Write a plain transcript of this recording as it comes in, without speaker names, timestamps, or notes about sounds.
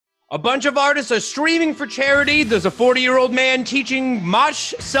A bunch of artists are streaming for charity. There's a 40-year-old man teaching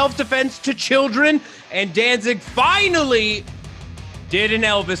mosh self-defense to children. And Danzig finally did an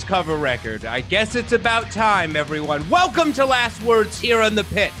Elvis cover record. I guess it's about time, everyone. Welcome to Last Words here on The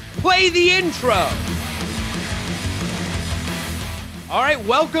Pit. Play the intro. All right,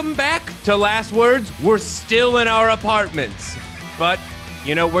 welcome back to Last Words. We're still in our apartments, but,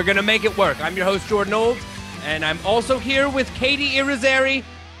 you know, we're going to make it work. I'm your host, Jordan Olds, and I'm also here with Katy Irizarry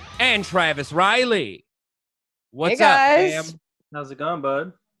and Travis Reilly. What's hey guys. up, fam? How's it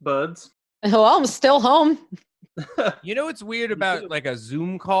going, buds? Well, I'm still home. You know what's weird about like a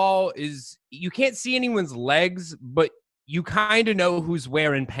Zoom call is you can't see anyone's legs, but you kind of know who's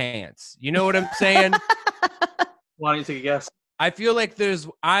wearing pants. You know what I'm saying? Why don't you take a guess? I feel like there's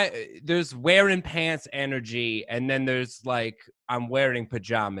wearing pants energy, and then there's like I'm wearing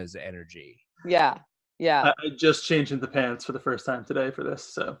pajamas energy. Yeah. I just changed into pants for the first time today for this,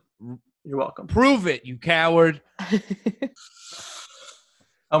 so you're welcome. Prove it, you coward.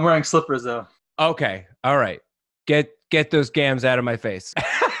 I'm wearing slippers though. Okay, all right. Get those gams out of my face.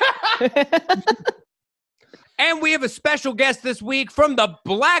 And we have a special guest this week from the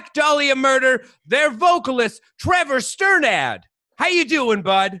Black Dahlia murder, their vocalist, Trevor Strnad. How you doing,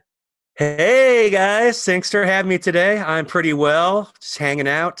 bud? Hey, guys. Thanks for having me today. I'm pretty well. Just hanging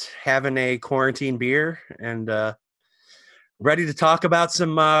out, having a quarantine beer, and ready to talk about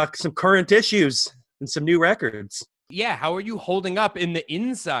some current issues and some new records. Yeah, how are you holding up in the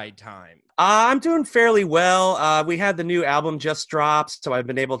inside time? I'm doing fairly well. We had the new album just dropped, so I've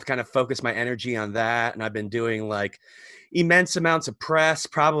been able to kind of focus my energy on that, and I've been doing like immense amounts of press,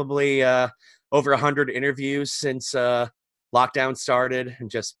 probably over 100 interviews since lockdown started,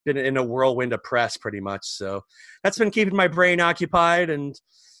 and just been in a whirlwind of press pretty much. So that's been keeping my brain occupied, and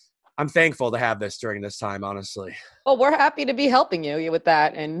I'm thankful to have this during this time, honestly. Well, we're happy to be helping you with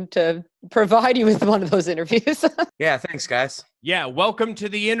that and to provide you with one of those interviews. Yeah, thanks, guys. Yeah, welcome to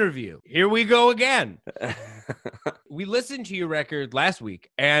the interview. Here we go again. We listened to your record last week,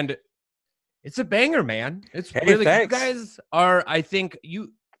 and it's a banger, man. It's really thanks. You guys are, I think,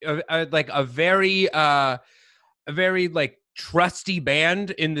 you are like a very like trusty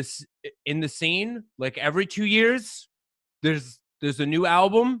band in the scene. Like every 2 years, there's a new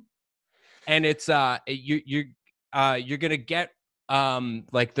album, and it's you're gonna get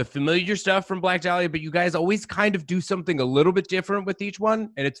like the familiar stuff from Black Dahlia, but you guys always kind of do something a little bit different with each one,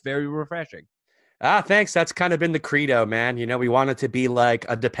 and it's very refreshing. Thanks. That's kind of been the credo, man. You know, we want it to be like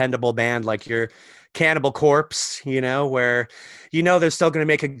a dependable band, like your Cannibal Corpse, you know, where you know they're still going to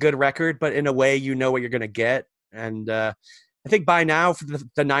make a good record, but in a way you know what you're going to get. And I think by now, for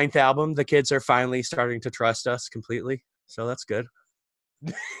the ninth album, the kids are finally starting to trust us completely. So that's good.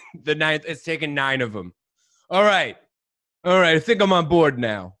 The ninth, it's taken 9 of them. All right. I think I'm on board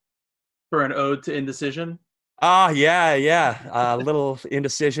now. For an ode to indecision. Yeah. A little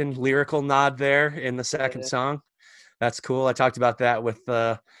indecision lyrical nod there in the second song. That's cool. I talked about that with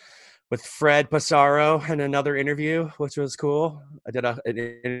Fred Passaro in another interview, which was cool. I did an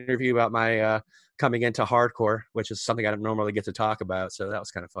interview about my coming into hardcore, which is something I don't normally get to talk about. So that was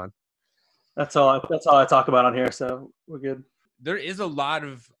kind of fun. That's all I talk about on here. So we're good. There is a lot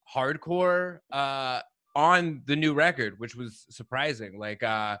of hardcore on the new record, which was surprising. Like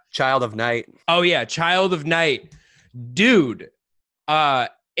Child of Night. Oh yeah, Child of Night. Dude, it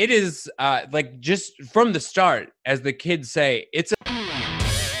is like just from the start, as the kids say, it's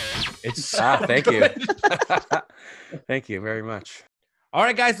so thank you. Thank you very much. All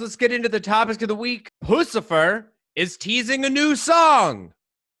right, guys, let's get into the topic of the week. Puscifer is teasing a new song.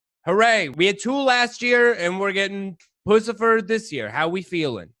 Hooray. We had Tool last year, and we're getting Puscifer this year. How we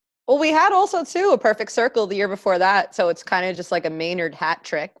feeling? Well, we had also, too, a Perfect Circle the year before that. So it's kind of just like a Maynard hat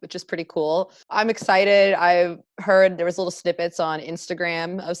trick, which is pretty cool. I'm excited. I've heard there was little snippets on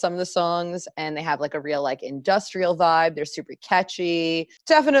Instagram of some of the songs, and they have like a real like industrial vibe. They're super catchy.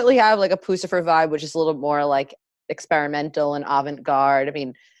 Definitely have like a Puscifer vibe, which is a little more like experimental and avant-garde. I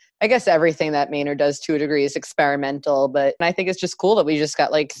mean, I guess everything that Maynard does to a degree is experimental, but I think it's just cool that we just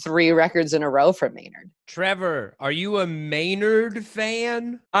got like 3 records in a row from Maynard. Trevor, are you a Maynard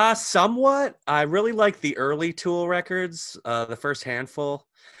fan? Somewhat. I really like the early Tool records, the first handful,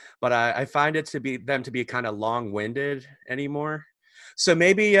 but I find it to be kind of long-winded anymore. So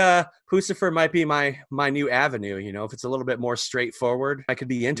maybe Puscifer might be my new avenue. You know, if it's a little bit more straightforward, I could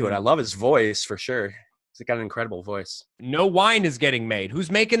be into it. I love his voice for sure. He's got an incredible voice. No wine is getting made.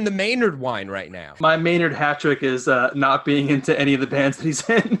 Who's making the Maynard wine right now? My Maynard hat trick is not being into any of the bands that he's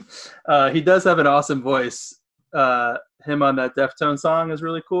in. He does have an awesome voice. Him on that Deftone song is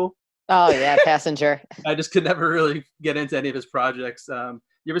really cool. Oh, yeah, Passenger. I just could never really get into any of his projects.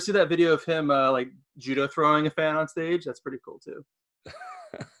 You ever see that video of him like judo throwing a fan on stage? That's pretty cool too.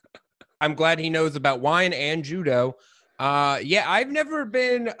 I'm glad he knows about wine and judo. Yeah, I've never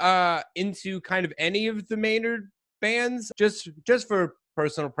been into kind of any of the Maynard bands. Just for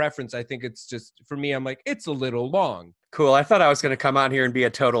personal preference, I think it's just, for me, I'm like, it's a little long. Cool. I thought I was going to come on here and be a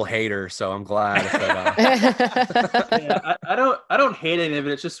total hater, so I'm glad. Yeah, I don't hate any of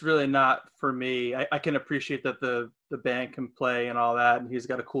it. It's just really not for me. I can appreciate that the band can play and all that, and he's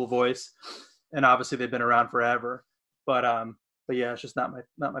got a cool voice, and obviously they've been around forever. But yeah, it's just not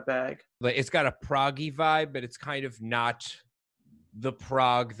my bag. Like, it's got a proggy vibe, but it's kind of not the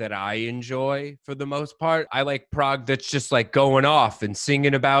prog that I enjoy for the most part. I like prog that's just like going off and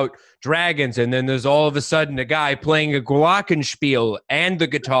singing about dragons, and then there's all of a sudden a guy playing a glockenspiel and the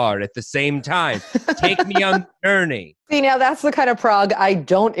guitar at the same time. Take me on the journey. See, now that's the kind of prog I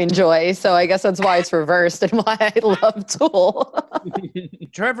don't enjoy, so I guess that's why it's reversed and why I love Tool.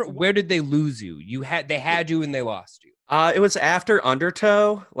 Trevor, where did they lose you? They had you and they lost you. It was after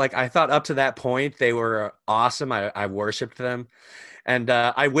Undertow. Like, I thought up to that point they were awesome. I worshipped them. And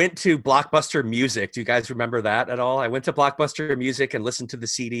I went to Blockbuster Music. Do you guys remember that at all? I went to Blockbuster Music and listened to the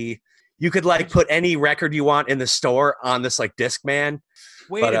CD. You could like put any record you want in the store on this like Discman.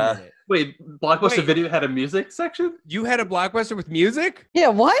 Wait a minute. Wait, Blockbuster Video had a music section? You had a Blockbuster with music? Yeah,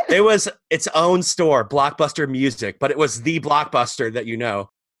 what? It was its own store, Blockbuster Music, but it was the Blockbuster that you know.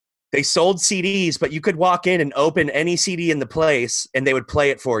 They sold CDs, but you could walk in and open any CD in the place, and they would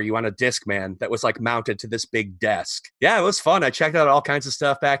play it for you on a Discman that was like mounted to this big desk. Yeah, it was fun. I checked out all kinds of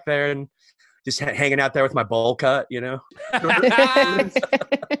stuff back there and just hanging out there with my bowl cut, you know? Jordan's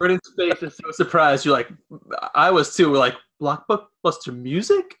face is so surprised. You're like, I was too. We're like, Blockbuster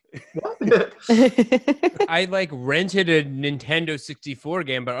Music? What? I like rented a Nintendo 64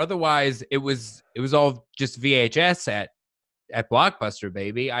 game, but otherwise it was all just VHS at Blockbuster,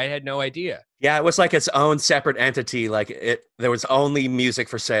 baby. I had no idea. Yeah, it was like its own separate entity. Like there was only music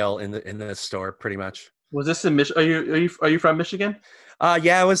for sale in the store, pretty much. Was this in Michigan? Are you from Michigan?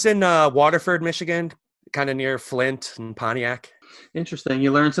 Yeah, I was in Waterford, Michigan, kind of near Flint and Pontiac. Interesting.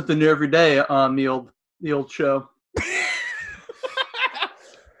 You learn something new every day on the old show.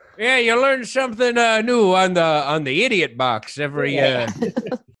 Yeah, you learn something new on the Idiot Box every.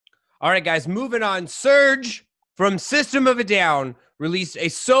 All right, guys, moving on. Surge from System of a Down released a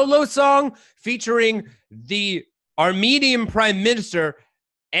solo song featuring the Armenian Prime Minister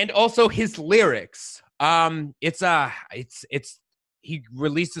and also his lyrics. He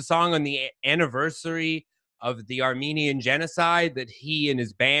released a song on the anniversary of the Armenian genocide that he and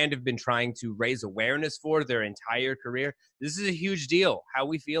his band have been trying to raise awareness for their entire career. This is a huge deal. How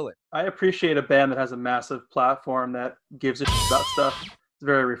we feeling? I appreciate a band that has a massive platform that gives a shit about stuff. It's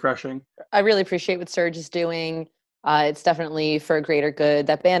very refreshing. I really appreciate what Surge is doing. It's definitely for a greater good.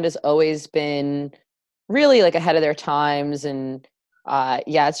 That band has always been really like ahead of their times, and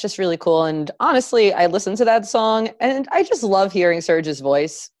yeah, it's just really cool. And honestly, I listened to that song and I just love hearing Surge's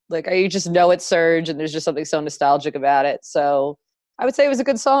voice. Like, I just know it's Surge and there's just something so nostalgic about it. So I would say it was a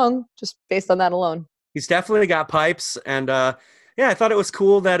good song just based on that alone. He's definitely got pipes. And yeah, I thought it was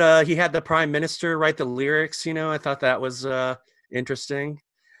cool that he had the Prime Minister write the lyrics. You know, I thought that was interesting.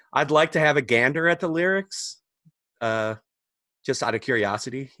 I'd like to have a gander at the lyrics, just out of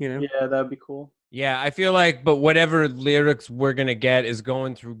curiosity, you know? Yeah, that'd be cool. Yeah, I feel like, but whatever lyrics we're going to get is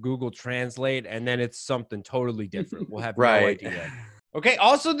going through Google Translate, and then it's something totally different. We'll have no idea. Okay,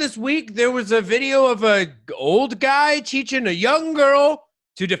 also this week, there was a video of an old guy teaching a young girl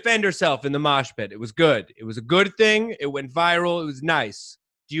to defend herself in the mosh pit. It was good. It was a good thing. It went viral. It was nice.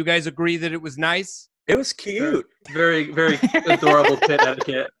 Do you guys agree that it was nice? It was cute. Very, very adorable pit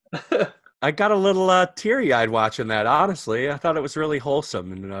etiquette. I got a little teary-eyed watching that, honestly. I thought it was really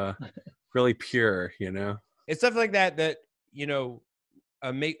wholesome and really pure, you know? It's stuff like that, you know,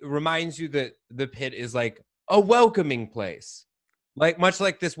 reminds you that the pit is like a welcoming place. Like, much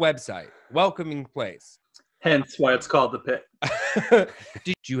like this website, welcoming place. Hence why it's called the pit.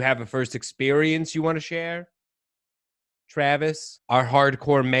 Did you have a first experience you want to share? Travis, our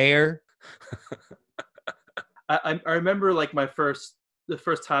hardcore mayor. I remember like the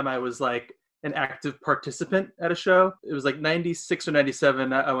first time I was like an active participant at a show. It was like 96 or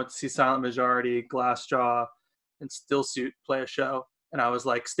 97. I went to see Silent Majority, Glassjaw, and Stillsuit play a show. And I was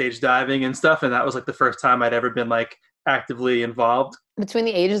like stage diving and stuff. And that was like the first time I'd ever been like actively involved. Between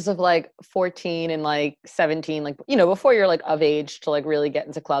the ages of like 14 and like 17, like, you know, before you're like of age to like really get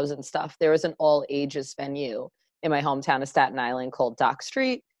into clubs and stuff, there was an all ages venue in my hometown of Staten Island called Dock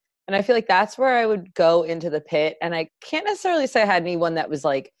Street. And I feel like that's where I would go into the pit. And I can't necessarily say I had anyone that was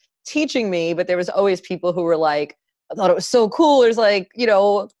like teaching me, but there was always people who were like, I thought it was so cool. There's like,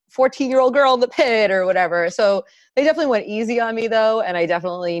 14-year-old girl in the pit or whatever. So they definitely went easy on me though. And I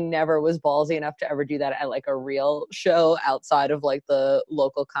definitely never was ballsy enough to ever do that at like a real show outside of like the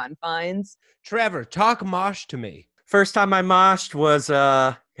local confines. Trevor, talk mosh to me. First time I moshed was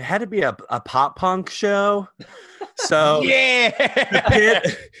it had to be a pop punk show. So yeah,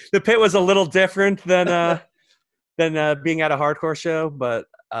 the pit was a little different than being at a hardcore show, but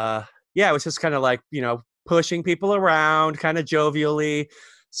yeah, it was just kind of like, pushing people around, kind of jovially,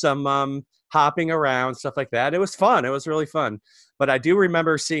 some hopping around, stuff like that. It was fun. It was really fun. But I do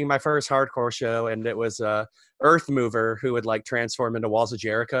remember seeing my first hardcore show, and it was Earth Mover, who would like transform into Walls of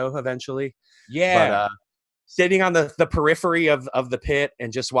Jericho eventually. Yeah. But sitting on the periphery of the pit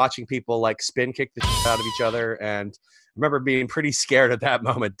and just watching people like spin kick the shit out of each other, and I remember being pretty scared at that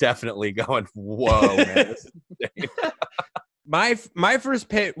moment, definitely going, whoa, man, this is insane. My first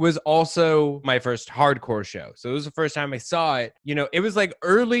pit was also my first hardcore show. So it was the first time I saw it. It was like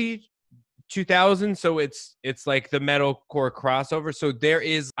early 2000, so it's like the metalcore crossover. So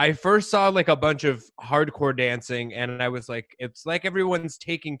I first saw like a bunch of hardcore dancing, and I was like, it's like everyone's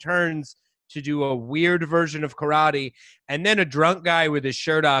taking turns to do a weird version of karate, and then a drunk guy with his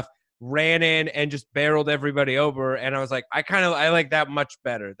shirt off ran in and just barreled everybody over, and I was like, I like that much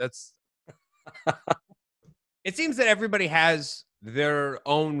better. That's it seems that everybody has their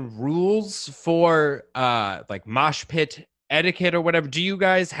own rules for like mosh pit etiquette or whatever. Do you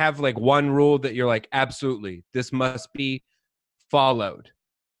guys have like one rule that you're like, absolutely, this must be followed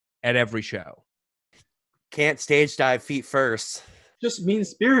at every show? Can't stage dive feet first. Just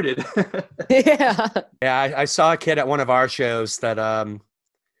mean-spirited. Yeah. Yeah, I saw a kid at one of our shows that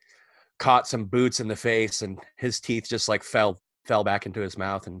caught some boots in the face, and his teeth just like fell back into his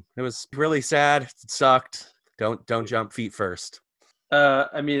mouth, and it was really sad. It sucked. Don't jump feet first.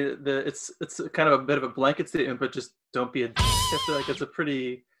 I mean, it's kind of a bit of a blanket statement, but just don't be a. I feel like it's a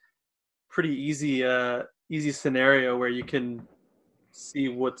pretty easy scenario where you can see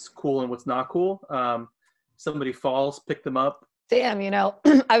what's cool and what's not cool. Somebody falls, pick them up. Damn,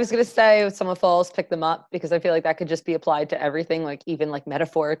 I was going to say if someone falls, pick them up, because I feel like that could just be applied to everything, like even like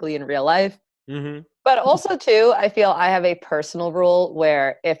metaphorically in real life. Mm-hmm. But also too, I feel I have a personal rule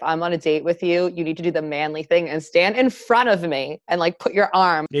where if I'm on a date with you, you need to do the manly thing and stand in front of me and like put your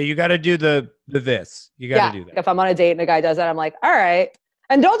arm. Yeah, you got to do the this. You got to do that. If I'm on a date and a guy does that, I'm like, all right.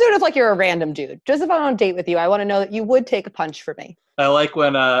 And don't do it if like you're a random dude. Just if I'm on a date with you, I want to know that you would take a punch for me. I like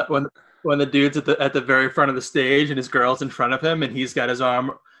when the dude's at the very front of the stage and his girl's in front of him and he's got his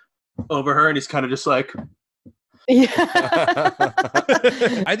arm over her and he's kind of just like. Yeah.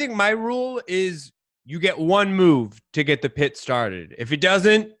 I think my rule is you get one move to get the pit started. If it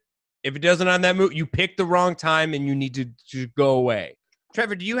doesn't on that move, you pick the wrong time and you need to just go away.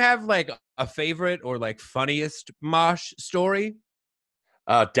 Trevor, do you have like a favorite or like funniest mosh story?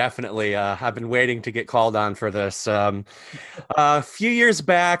 Definitely. I've been waiting to get called on for this. A few years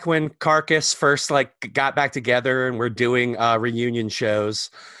back when Carcass first like got back together and we're doing reunion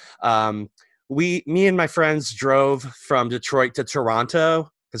shows, me and my friends drove from Detroit to Toronto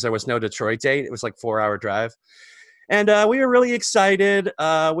because there was no Detroit date. It was like 4-hour drive. And we were really excited.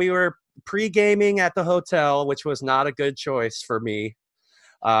 We were pre-gaming at the hotel, which was not a good choice for me.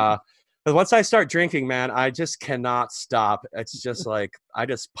 But once I start drinking, man, I just cannot stop. It's just like, I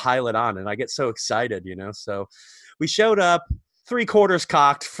just pile it on and I get so excited, So we showed up 3/4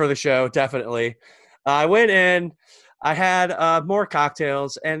 cocked for the show, definitely. I went in, I had more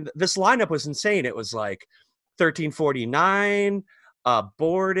cocktails, and this lineup was insane. It was like 1349,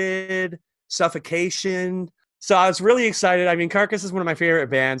 Boarded, Suffocation. So I was really excited. I mean, Carcass is one of my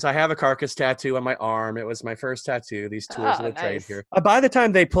favorite bands. I have a Carcass tattoo on my arm. It was my first tattoo, these tools of the trade here. By the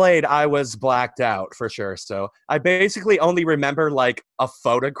time they played, I was blacked out for sure. So I basically only remember like a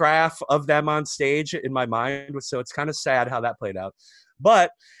photograph of them on stage in my mind. So it's kind of sad how that played out. But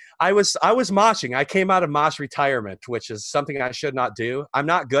I was moshing. I came out of mosh retirement, which is something I should not do. I'm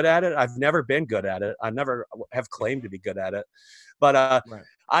not good at it. I've never been good at it. I never have claimed to be good at it. But right.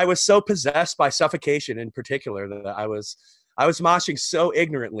 I was so possessed by Suffocation in particular that I was moshing so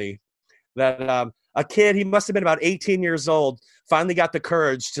ignorantly that a kid, he must have been about 18 years old, finally got the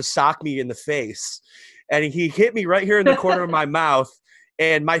courage to sock me in the face. And he hit me right here in the corner of my mouth,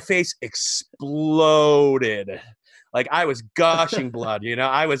 and my face exploded. Like I was gushing blood,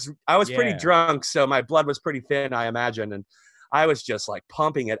 I was pretty drunk, so my blood was pretty thin, I imagine. And I was just like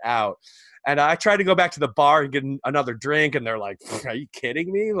pumping it out. And I tried to go back to the bar and get another drink, and they're like, "Are you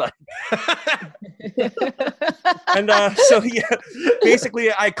kidding me?" Like, and so yeah, basically,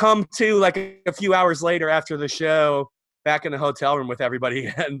 I come to like a few hours later after the show, back in the hotel room with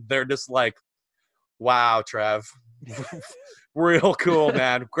everybody, and they're just like, "Wow, Trev, Real cool,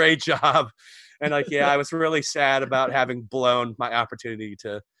 man. Great job. And like, yeah, I was really sad about having blown my opportunity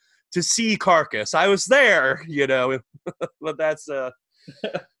to see Carcass. I was there, but that's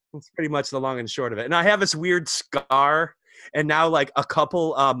pretty much the long and short of it. And I have this weird scar, and now like a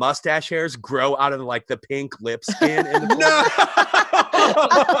couple mustache hairs grow out of like the pink lip skin in the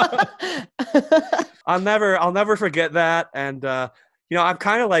I'll never forget that. And I'm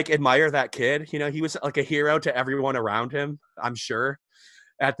kind of like admire that kid. He was like a hero to everyone around him, I'm sure,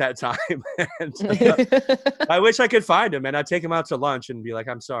 at that time. And I wish I could find him, and I'd take him out to lunch and be like,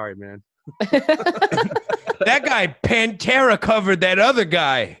 I'm sorry, man. That guy Pantera covered that other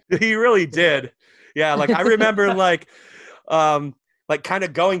guy. He really did. Yeah, like I remember like kind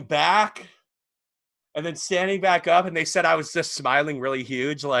of going back and then standing back up, and they said I was just smiling really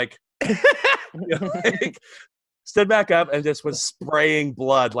huge, like, like stood back up and just was spraying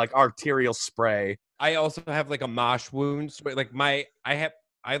blood, like arterial spray. I also have like a mosh wound. Like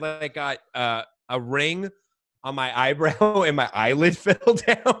I got a ring on my eyebrow and my eyelid fell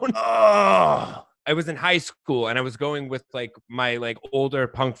down. Oh. I was in high school and I was going with like my like older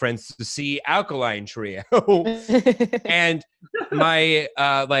punk friends to see Alkaline Trio. And my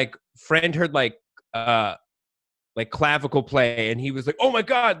like friend heard like clavicle play, and he was like, "Oh my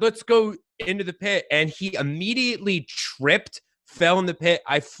God, let's go into the pit." And he immediately tripped, fell in the pit.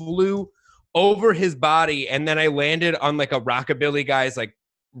 I flew over his body, and then I landed on like a rockabilly guy's like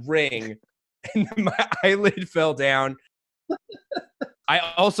ring, and my eyelid fell down.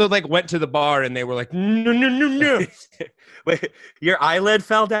 I also like went to the bar, and they were like, no. Wait, your eyelid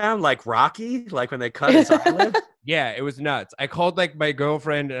fell down like Rocky, like when they cut his eyelid? Yeah, it was nuts. I called like my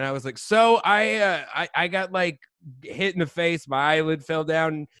girlfriend, and I was like, so I got like hit in the face. My eyelid fell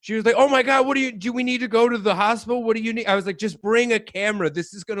down. She was like, oh my God, do we need to go to the hospital? What do you need? I was like, just bring a camera.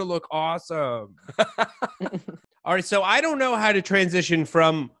 This is going to look awesome. All right. So I don't know how to transition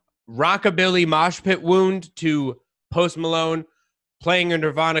from rockabilly mosh pit wound to Post Malone playing a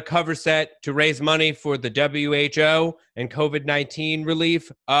Nirvana cover set to raise money for the WHO and COVID-19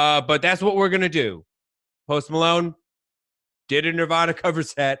 relief. But that's what we're going to do. Post Malone did a Nirvana cover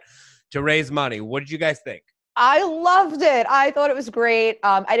set to raise money. What did you guys think? I loved it. I thought it was great.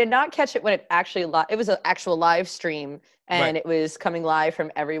 I did not catch it when it actually it was an actual live stream, and It was coming live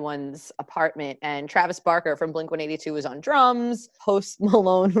from everyone's apartment. And Travis Barker from Blink-182 was on drums. Post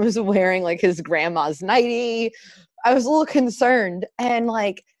Malone was wearing like his grandma's nightie. I was a little concerned, and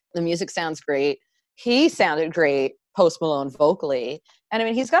like the music sounds great. He sounded great, Post Malone vocally. And I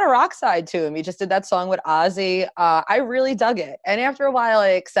mean, he's got a rock side to him. He just did that song with Ozzy. I really dug it. And after a while, I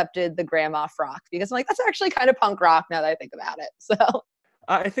accepted the grandma frock because I'm like, that's actually kind of punk rock now that I think about it. So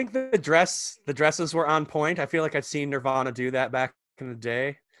I think the dresses were on point. I feel like I'd seen Nirvana do that back in the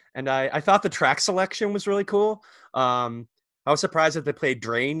day. And I thought the track selection was really cool. I was surprised that they played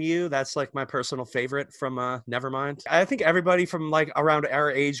Drain You. That's like my personal favorite from Nevermind. I think everybody from like around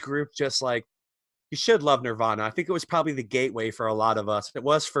our age group just like, you should love Nirvana. I think it was probably the gateway for a lot of us. It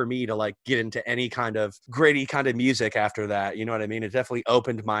was for me to like get into any kind of gritty kind of music after that. You know what I mean? It definitely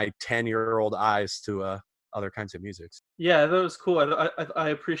opened my 10-year-old eyes to other kinds of music. Yeah, that was cool. I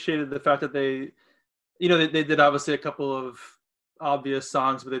appreciated the fact that they did obviously a couple of obvious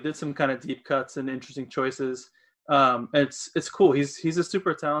songs, but they did some kind of deep cuts and interesting choices. It's cool. He's a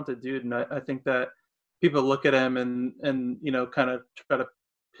super talented dude, and I think that people look at him and kind of try to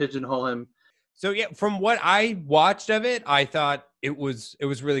pigeonhole him. So yeah, from what I watched of it, I thought it was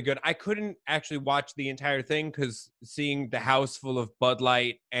really good. I couldn't actually watch the entire thing because seeing the house full of Bud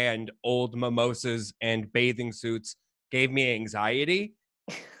Light and old mimosas and bathing suits gave me anxiety,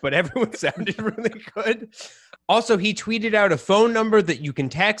 but everyone sounded really good. Also, he tweeted out a phone number that you can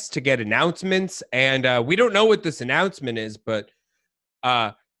text to get announcements, and we don't know what this announcement is, but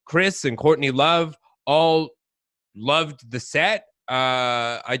Chris and Courtney Love all loved the set.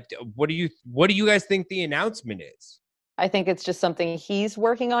 What do you guys think the announcement is? I think it's just something he's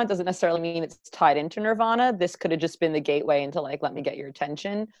working on. Doesn't necessarily mean it's tied into Nirvana. This could have just been the gateway into like, let me get your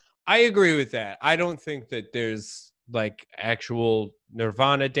attention. I agree with that. I don't think that there's like actual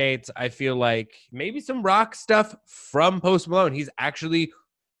Nirvana dates. I feel like maybe some rock stuff from Post Malone. He's actually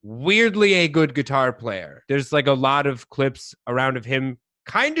weirdly a good guitar player. There's like a lot of clips around of him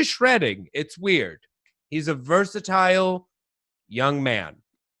kind of shredding. It's weird. He's a versatile young man.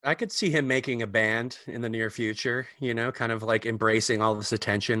 I could see him making a band in the near future, kind of like embracing all this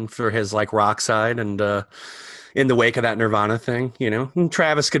attention for his like rock side, and in the wake of that Nirvana thing, and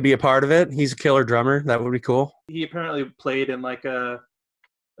Travis could be a part of it. He's a killer drummer. That would be cool. He apparently played in like a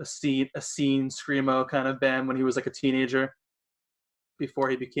scene screamo kind of band when he was like a teenager before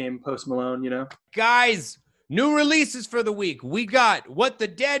he became Post Malone, Guys, New releases for the week. We got What the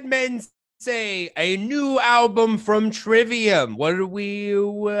Dead Men Say, a new album from Trivium. What are we?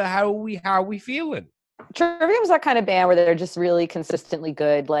 How are we feeling? Trivium's that kind of band where they're just really consistently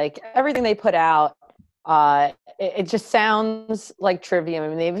good. Like everything they put out, it just sounds like Trivium.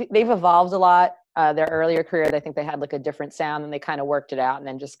 I mean, they've evolved a lot. Their earlier career, I think they had like a different sound, and they kind of worked it out, and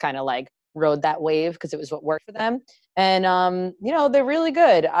then just kind of like rode that wave because it was what worked for them. And they're really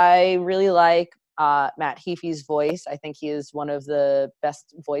good. I really like Matt Heafy's voice. I think he is one of the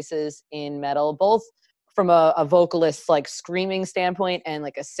best voices in metal, both from a vocalist like screaming standpoint and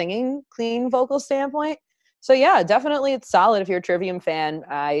like a singing clean vocal standpoint. So yeah, definitely it's solid. If you're a Trivium fan,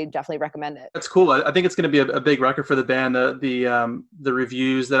 I definitely recommend it. That's cool. I think it's going to be a big record for the band. The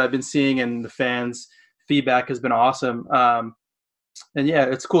reviews that I've been seeing and the fans' feedback has been awesome. And yeah,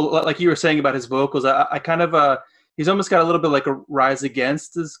 it's cool. Like you were saying about his vocals, I kind of he's almost got a little bit like a Rise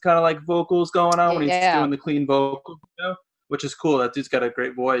Against his kind of like vocals going on when he's doing the clean vocals, which is cool. That dude's got a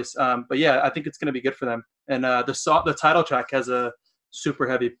great voice. But yeah, I think it's going to be good for them. And the title track has a super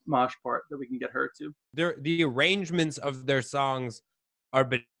heavy mosh part that we can get heard to. The arrangements of their songs are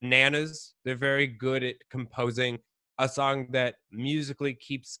bananas. They're very good at composing a song that musically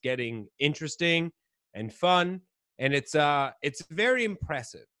keeps getting interesting and fun. And it's very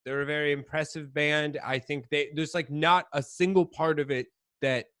impressive. They're a very impressive band. I think there's like not a single part of it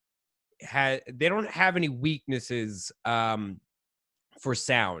that they don't have any weaknesses for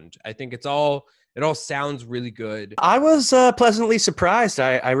sound. I think it all sounds really good. I was pleasantly surprised.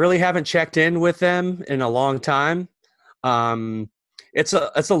 I really haven't checked in with them in a long time. It's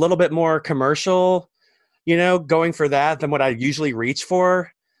a little bit more commercial, going for that than what I usually reach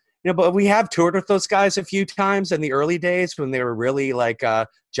for. But we have toured with those guys a few times in the early days when they were really like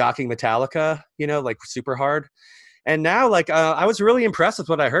jockeying Metallica, like super hard. And now, like, I was really impressed with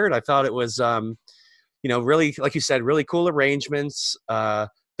what I heard. I thought it was, really, like you said, really cool arrangements. There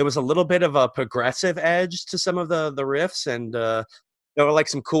was a little bit of a progressive edge to some of the riffs, and there were like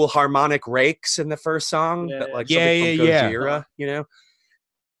some cool harmonic rakes in the first song, that like something from Gojira,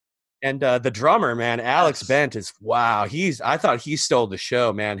 And the drummer, man, Alex Bent is wow. I thought he stole the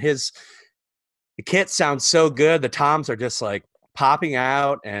show, man. The kit sounds so good. The toms are just like popping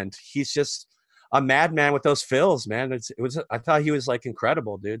out, and he's just a madman with those fills, man. I thought he was like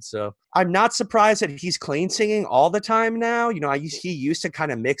incredible, dude. So I'm not surprised that he's clean singing all the time now. He used to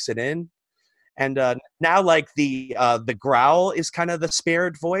kind of mix it in, and now like the growl is kind of the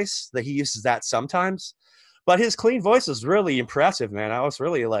spared voice that he uses that sometimes. But his clean voice is really impressive, man. I was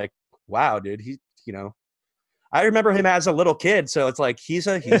really like, wow, dude. I remember him as a little kid, so it's like he's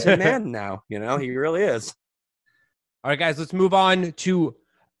a man now. He really is. All right, guys, let's move on to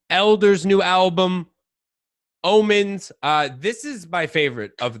Elder's new album, Omens. This is my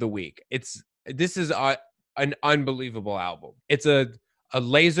favorite of the week. This is an unbelievable album. It's a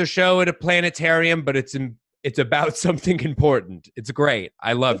laser show at a planetarium, but it's about something important. It's great.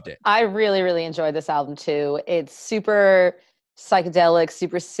 I loved it. I really, really enjoyed this album too. It's super psychedelic,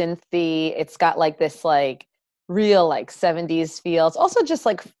 super synthy. It's got like this like real like 70s feel. It's also just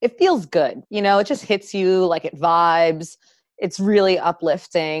like, it feels good. It just hits you, like it vibes. It's really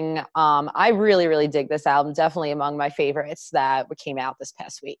uplifting. I really, really dig this album. Definitely among my favorites that came out this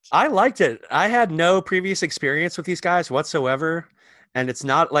past week. I liked it. I had no previous experience with these guys whatsoever. And it's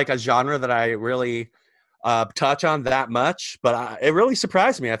not like a genre that I really touch on that much, but it really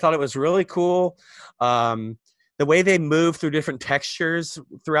surprised me. I thought it was really cool. The way they move through different textures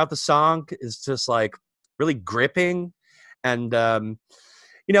throughout the song is just like really gripping. And,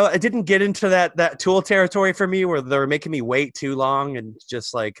 it didn't get into that Tool territory for me where they were making me wait too long and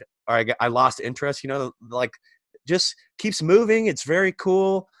just like, all right, I lost interest, like just keeps moving. It's very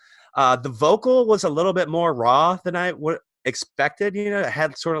cool. The vocal was a little bit more raw than I would expected. It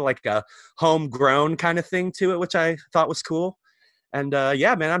had sort of like a homegrown kind of thing to it, which I thought was cool. And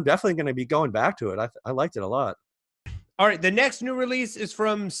yeah, man, I'm definitely going to be going back to it. I liked it a lot. All right, the next new release is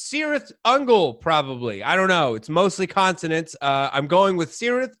from Cirith Ungol, probably. I don't know. It's mostly consonants. I'm going with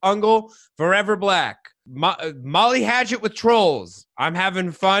Cirith Ungol, Forever Black. Molly Hatchet with Trolls. I'm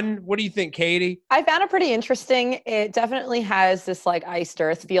having fun. What do you think, Katie? I found it pretty interesting. It definitely has this like iced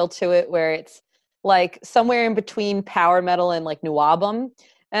earth feel to it where it's like somewhere in between power metal and like new album.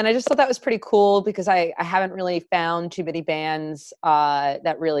 And I just thought that was pretty cool because I haven't really found too many bands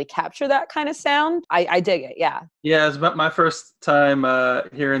that really capture that kind of sound. I dig it, yeah. Yeah, it's my first time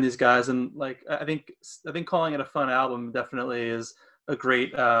hearing these guys, and like I think calling it a fun album definitely is a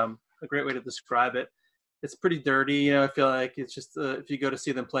great way to describe it. It's pretty dirty, I feel like it's just if you go to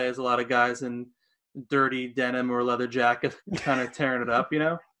see them play, there's a lot of guys in dirty denim or leather jacket kind of tearing it up,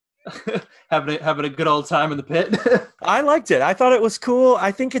 having a good old time in the pit. I liked it. I thought it was cool.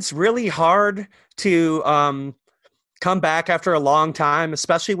 I think it's really hard to come back after a long time,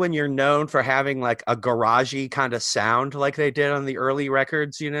 especially when you're known for having like a garagey kind of sound like they did on the early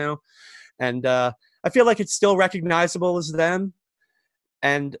records, you know? And I feel like it's still recognizable as them.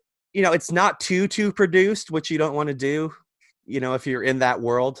 And, you know, it's not too produced, which you don't want to do, you know, if you're in that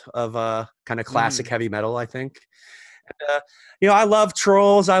world of kind of classic heavy metal, I think. And, you know, I love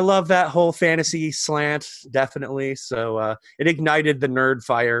Trolls. I love that whole fantasy slant, definitely. So it ignited the nerd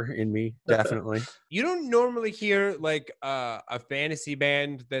fire in me, definitely. You don't normally hear like a fantasy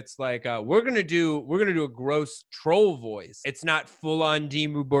band that's like, we're gonna do a gross troll voice. It's not full on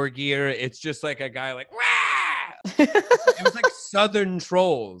Dimmu Borgir. It's just like a guy like, wah! It was like Southern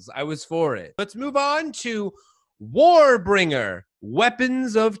Trolls. I was for it. Let's move on to Warbringer,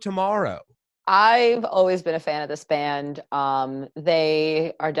 Weapons of Tomorrow. I've always been a fan of this band.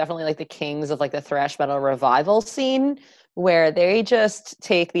 They are definitely like the kings of like the thrash metal revival scene, where they just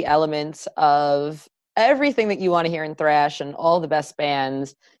take the elements of everything that you want to hear in thrash and all the best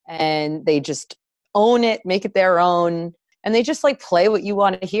bands, and they just own it, make it their own, and they just like play what you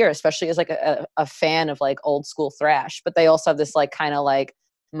want to hear, especially as like a fan of like old school thrash. But they also have this like kind of like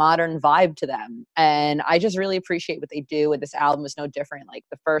modern vibe to them, and I just really appreciate what they do. And this album is no different. Like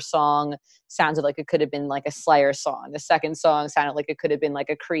the first song sounded like it could have been like a Slayer song, the second song sounded like it could have been like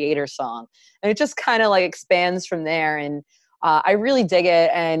a Creator song, and it just kind of like expands from there. And I really dig it,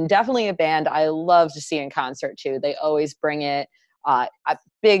 and definitely a band I love to see in concert too. They always bring it. A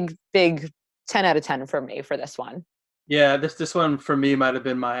big 10 out of 10 for me for this one. Yeah, this one for me might have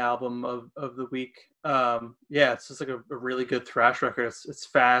been my album of the week. Yeah, it's just like a really good thrash record. It's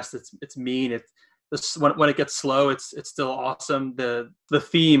fast. It's mean. When it gets slow, it's still awesome. The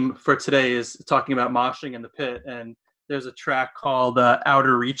theme for today is talking about moshing in the pit, and there's a track called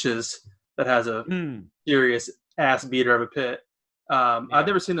Outer Reaches that has a serious ass beater of a pit. I've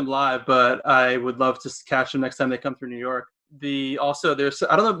never seen them live, but I would love to catch them next time they come through New York. There's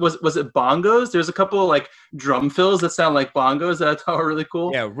I don't know, was it bongos? There's a couple like drum fills that sound like bongos that I thought were really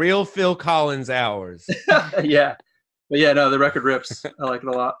cool. Yeah, real Phil Collins hours. Yeah. But yeah, no, the record rips. I like it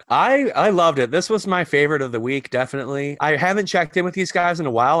a lot. I loved it. This was my favorite of the week, definitely. I haven't checked in with these guys in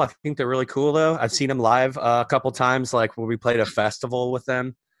a while. I think they're really cool, though. I've seen them live a couple times, like when we played a festival with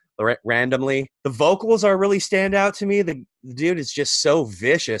them randomly. The vocals are really stand out to me. The dude is just so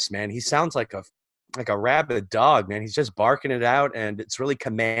vicious, man. He sounds like a rabid dog, man. He's just barking it out, and it's really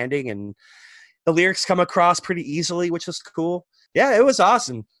commanding, and the lyrics come across pretty easily, which is cool. Yeah, it was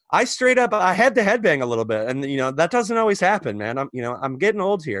awesome. I had to headbang a little bit, and you know that doesn't always happen, man. I'm getting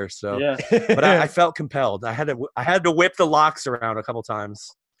old here, so yeah. But I felt compelled. I had to whip the locks around a couple times.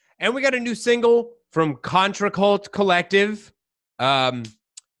 And we got a new single from CONTRACULT Collective.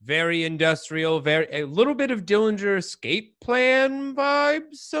 Very industrial, a little bit of Dillinger Escape Plan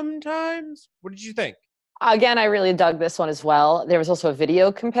vibes sometimes. What did you think? Again, I really dug this one as well. There was also a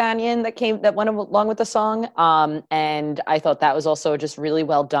video companion that went along with the song. And I thought that was also just really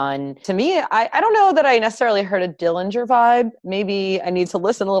well done. To me, I don't know that I necessarily heard a Dillinger vibe. Maybe I need to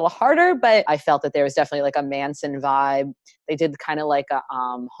listen a little harder, but I felt that there was definitely like a Manson vibe. They did kind of like a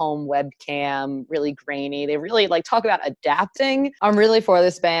home webcam, really grainy. They really like talk about adapting. I'm really for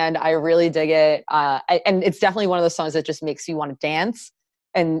this band. I really dig it. And it's definitely one of those songs that just makes you want to dance.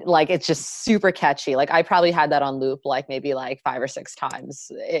 And like, it's just super catchy. Like I probably had that on loop, like maybe like 5 or 6 times.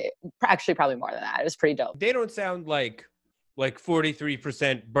 Actually probably more than that. It was pretty dope. They don't sound like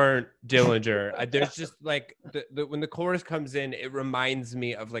 43% burnt Dillinger. There's just like when the chorus comes in, it reminds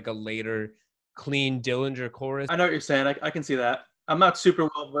me of like a later clean Dillinger chorus. I know what you're saying. I can see that. I'm not super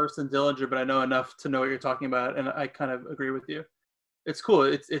well versed in Dillinger, but I know enough to know what you're talking about, and I kind of agree with you. It's cool.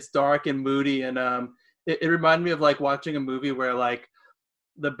 It's dark and moody, and it reminded me of like watching a movie where like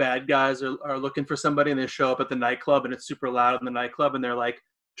the bad guys are looking for somebody, and they show up at the nightclub, and it's super loud in the nightclub, and they're like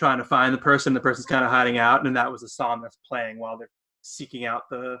trying to find the person. The person's kind of hiding out, and that was a song that's playing while they're seeking out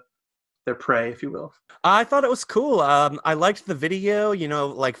their prey, if you will. I thought it was cool. I liked the video, you know,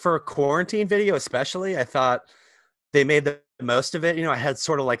 like for a quarantine video especially. I thought they made the most of it. You know, I had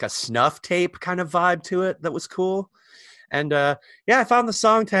sort of like a snuff tape kind of vibe to it that was cool. And yeah, I found the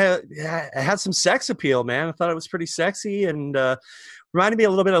song it had some sex appeal, man. I thought it was pretty sexy, and reminded me a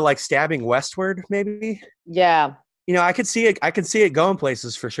little bit of like Stabbing Westward, maybe. Yeah. You know, I could see it going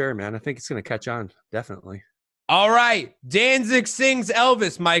places for sure, man. I think it's going to catch on, definitely. All right. Danzig sings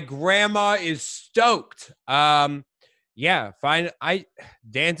Elvis. My grandma is stoked. Yeah, fine.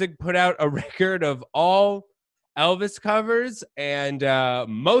 Danzig put out a record of all Elvis covers, and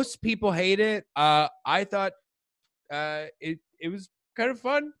most people hate it. I thought it was kind of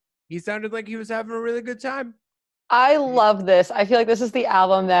fun. he sounded like he was having a really good time. I love this. I feel like this is the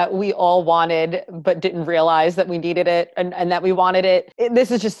album that we all wanted, but didn't realize that we needed it and that we wanted it.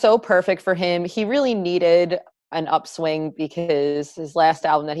 This is just so perfect for him. He really needed an upswing because his last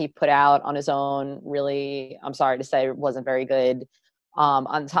album that he put out on his own really, I'm sorry to say, wasn't very good.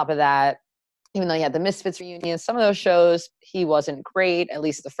 On top of that, even though he had the Misfits reunion, some of those shows, he wasn't great, at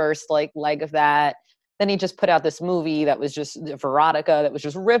least the first leg of that. Then he just put out this movie that was just Veronica, that was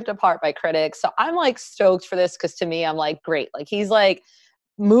just ripped apart by critics. So I'm like stoked for this because to me, I'm like, great. Like he's like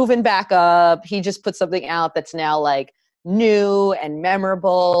moving back up. He just put something out that's now like new and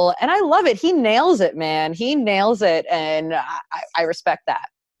memorable. And I love it. He nails it, man. He nails it. And I respect that.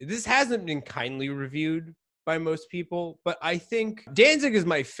 This hasn't been kindly reviewed by most people, but I think Danzig is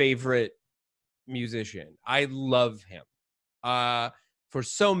my favorite musician. I love him for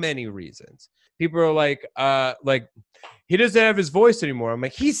so many reasons. People are like he doesn't have his voice anymore. I'm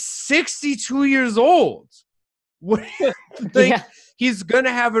like, he's 62 years old. What? He's gonna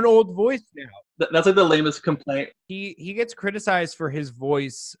have an old voice now. That's like the lamest complaint. He gets criticized for his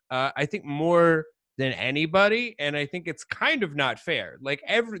voice, I think more than anybody, and I think it's kind of not fair. Like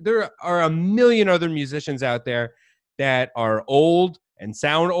there are a million other musicians out there that are old and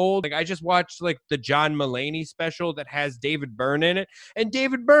sound old. Like I just watched like the John Mulaney special that has David Byrne in it, and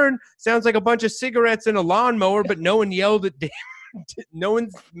David Byrne sounds like a bunch of cigarettes in a lawnmower, but no one yelled at no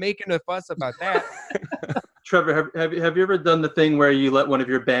one's making a fuss about that. Trevor, have you ever done the thing where you let one of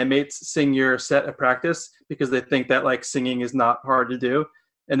your bandmates sing your set at practice because they think that like singing is not hard to do,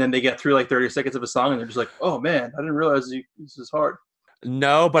 and then they get through like 30 seconds of a song and they're just like, oh man, I didn't realize this is hard.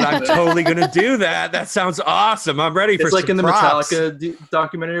 No, but I'm totally gonna do that. That sounds awesome. I'm ready for. It's like in the props. Metallica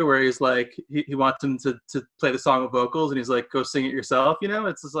documentary where he's like he wants him to play the song with vocals, and he's like, go sing it yourself. You know,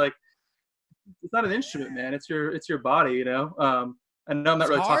 it's just like it's not an instrument, man. It's your body. You know. I know I'm not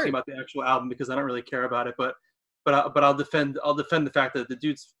really talking about the actual album because I don't really care about it, but I'll defend the fact that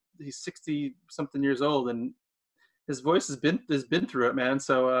he's 60 something years old and his voice has been through it, man.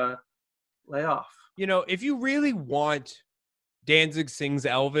 So lay off. You know, if you really want Danzig sings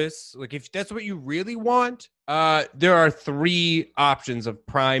Elvis, like if that's what you really want, there are three options of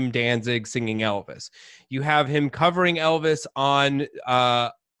prime Danzig singing Elvis. You have him covering Elvis on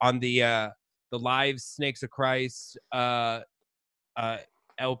the live Snakes of Christ EP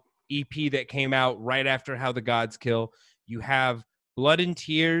that came out right after How the Gods Kill. You have Blood and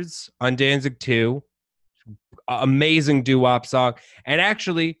Tears on Danzig 2, amazing doo-wop song. And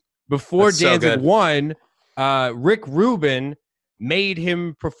actually, before That's Danzig so 1, Rick Rubin made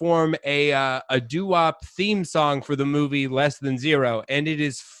him perform a doo-wop theme song for the movie Less Than Zero, and it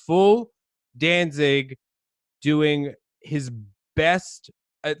is full Danzig doing his best,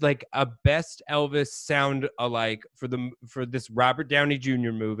 like a best Elvis sound alike for this Robert Downey Jr.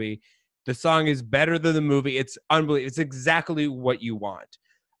 movie. The song is better than the movie. It's unbelievable. It's exactly what you want.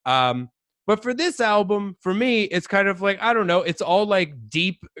 But for this album, for me, it's kind of like, I don't know, it's all like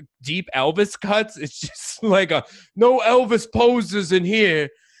deep Elvis cuts. It's just like no Elvis poses in here.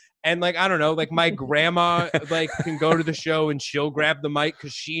 And like, I don't know, like my grandma like can go to the show and she'll grab the mic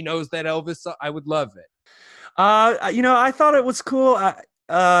because she knows that Elvis. I would love it. You know, I thought it was cool.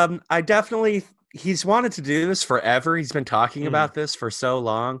 I definitely, he's wanted to do this forever. He's been talking about this for so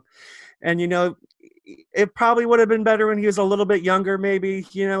long. And, you know, it probably would have been better when he was a little bit younger, maybe,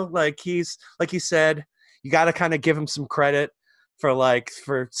 you know, like he's, like you said, you got to kind of give him some credit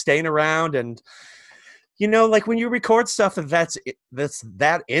for staying around. And, you know, like when you record stuff that's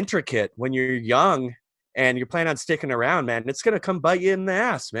that intricate when you're young and you're planning on sticking around, man, it's going to come bite you in the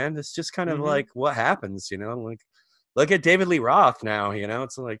ass, man. It's just kind of like what happens, you know, like look at David Lee Roth now, you know,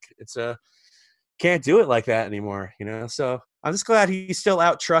 it's like, can't do it like that anymore, you know? So I'm just glad he's still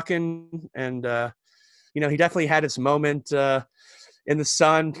out trucking and, you know, he definitely had his moment in the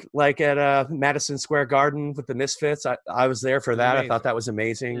sun, like at Madison Square Garden with the Misfits. I was there for that. Amazing. I thought that was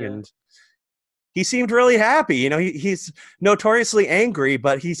amazing. Yeah. And he seemed really happy. You know, he's notoriously angry,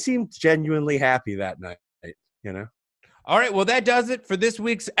 but he seemed genuinely happy that night, you know? All right. Well, that does it for this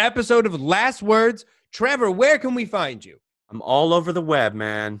week's episode of Last Words. Trevor, where can we find you? I'm all over the web,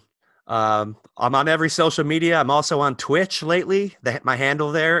 man. I'm on every social media. I'm also on Twitch lately. My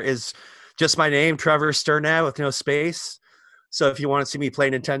handle there is just my name, Trevor Strnad with no space. So if you want to see me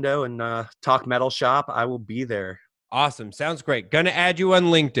play Nintendo and talk metal shop, I will be there. Awesome. Sounds great. Gonna add you on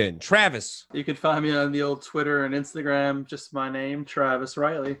LinkedIn. Travis. You can find me on the old Twitter and Instagram. Just my name, Travis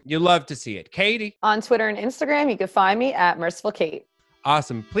Reilly. You love to see it. Katy. On Twitter and Instagram, you can find me at Merciful Kate.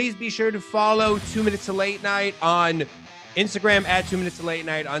 Awesome. Please be sure to follow 2 Minutes to Late Night on Instagram at 2 Minutes to Late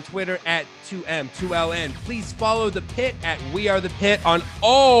Night, on Twitter at 2M2LN. Please follow The Pit at We Are The Pit on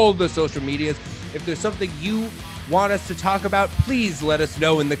all the social medias. If there's something you want us to talk about, please let us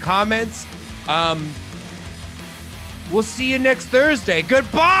know in the comments. We'll see you next Thursday.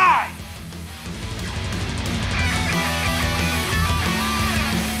 Goodbye!